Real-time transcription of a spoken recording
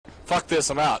Fuck this,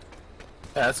 I'm out.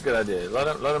 Yeah, that's a good idea.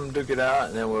 Let them duke it out,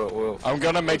 and then we'll. I'm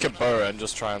gonna make a bow and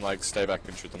just try and like stay back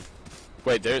and shoot them.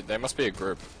 Wait, there must be a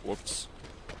group. Whoops.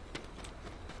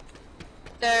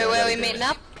 So where are we meeting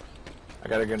up? I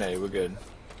got a grenade. We're good.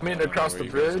 I'm meeting across the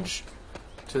bridge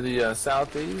to the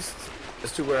southeast.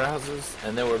 There's 2 warehouses,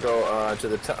 and then we'll go to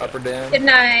the upper dam. Good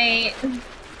night.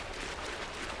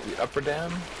 The upper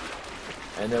dam,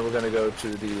 and then we're gonna go to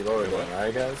the lower dam.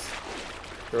 Alright, guys?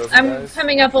 Girls I'm and guys?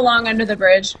 coming up along under the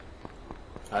bridge.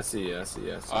 I see you. I see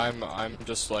you. I see you. I'm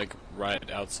just like right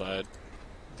outside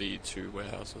the 2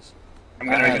 warehouses. I'm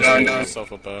gonna go Make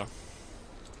myself a bow.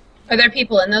 Are there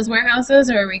people in those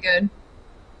warehouses, or are we good?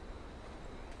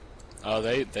 Oh,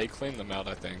 they cleaned them out,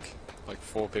 I think. Like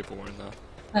 4 people were in there.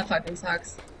 That fucking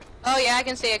sucks. Oh yeah, I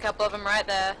can see a couple of them right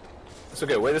there. It's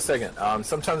okay. Wait a second.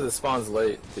 Sometimes it spawns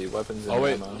late. The weapons. Oh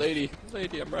wait, ammo. lady,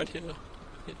 I'm right here.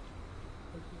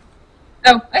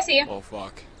 Oh, I see you. Oh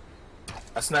fuck.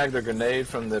 I snagged a grenade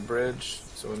from the bridge,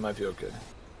 so we might be okay.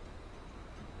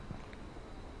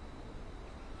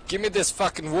 Give me this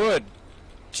fucking wood!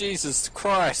 Jesus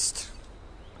Christ!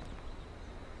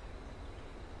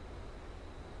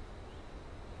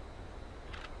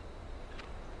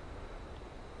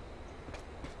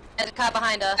 There's a car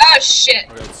behind us. Oh shit!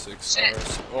 I got 6 Shit.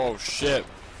 stars. Oh shit.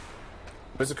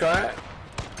 Where's the car at?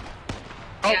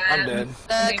 Oh, Yeah. I'm dead.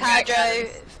 The car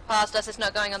drove past us, it's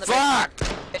not going on the bridge. Fuck!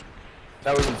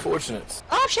 That was unfortunate.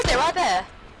 Oh shit, they're right there.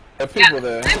 There are people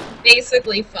there. I'm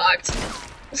basically fucked.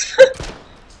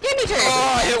 Yeah, me too.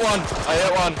 Oh, I hit one! I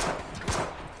hit one!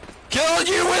 Kill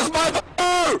you with my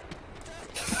bow!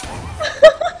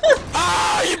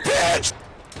 Ah, you bitch!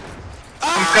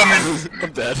 Ah! I'm coming.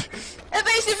 I'm dead.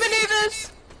 Evasive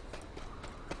maneuvers!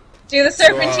 Do the So,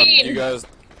 serpentine. you guys...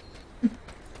 Do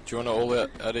you want to all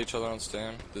at each other on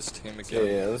stand? This team again?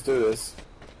 Yeah, let's do this.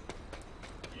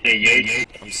 Yeah.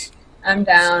 I'm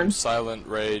down. Silent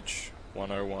Rage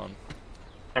 101.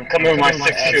 I'm coming with my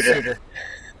 6-shooter.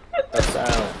 That's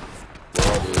silent. We'll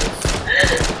all do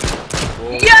this.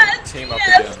 We'll Yes! team up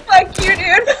Yes! again. Fuck you,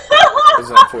 dude! This is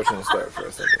an unfortunate start for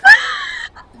us. I think.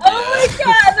 Oh my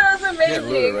god, that was Can't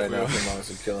lose it amazing! right now if we manage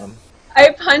to kill him. I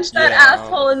punched that Yeah.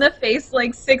 asshole in the face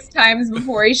like 6 times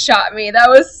before he shot me. That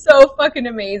was so fucking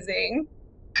amazing.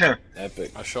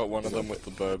 Epic. I shot one of them with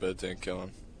the bow, but it didn't kill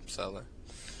him. Sadly.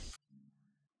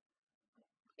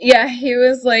 Yeah, he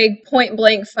was like point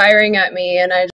blank firing at me, and I